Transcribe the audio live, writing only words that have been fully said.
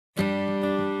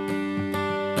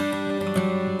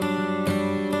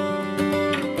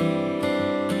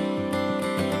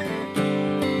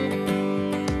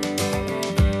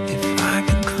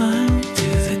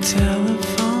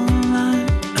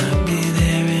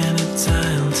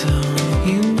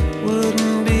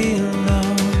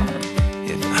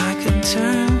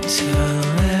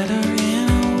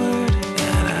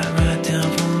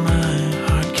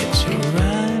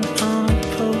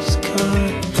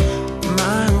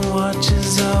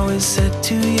always set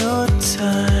to your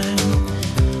time.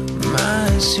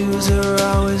 My shoes are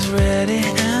always ready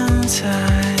and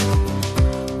tied.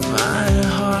 My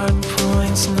heart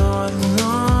points north,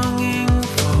 longing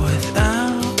for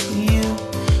without you.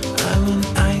 I'm an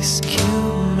ice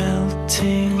cube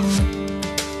melting.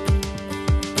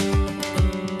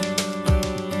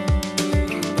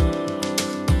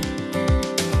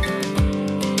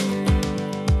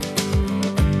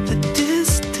 The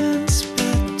distance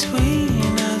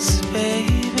between us,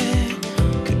 baby,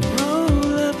 could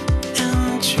roll up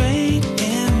and trade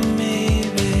in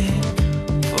maybe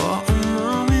for a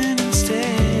moment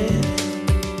instead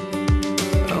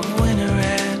of when I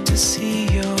had to see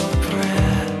your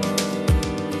breath.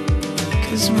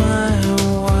 'Cause my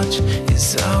watch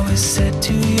is always set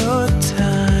to your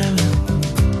time.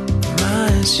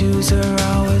 My shoes are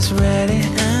always ready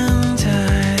and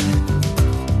tied.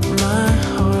 My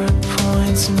heart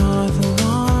points north,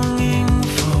 longing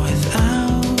for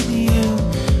without you.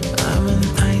 I'm an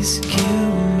ice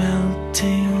cube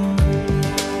melting.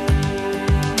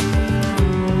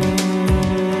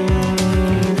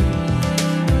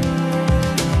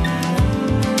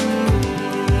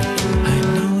 I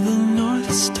know the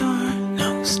North Star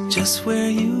knows just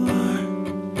where you are,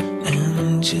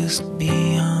 and just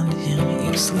beyond him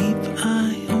you sleep, I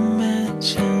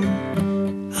imagine.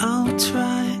 I'll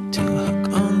try to hook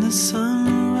on the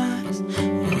sunrise.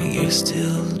 When you're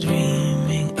still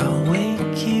dreaming, I'll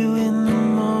wake you in the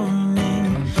morning.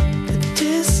 The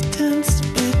distance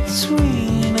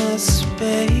between us,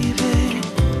 baby,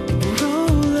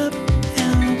 roll up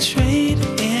and trade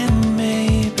in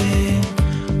maybe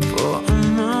for a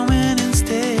moment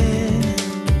instead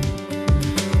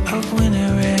of when I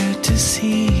rare to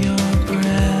see your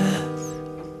breath.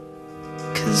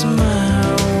 'Cause my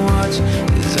watch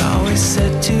is always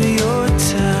set to your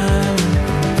time.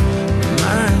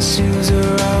 My shoes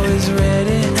are always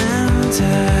ready and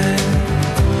tied.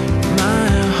 My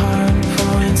heart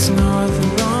points north,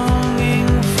 longing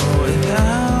for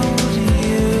without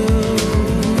you.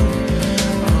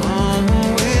 Oh,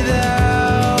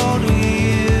 without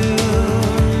you.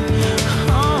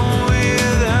 Oh,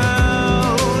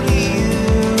 without you.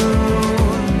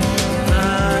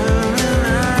 I'm an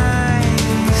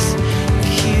ice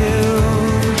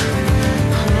cube.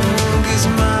 'Cause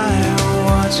my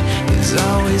watch is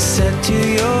always set to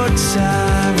your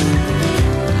time.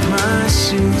 My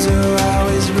shoes are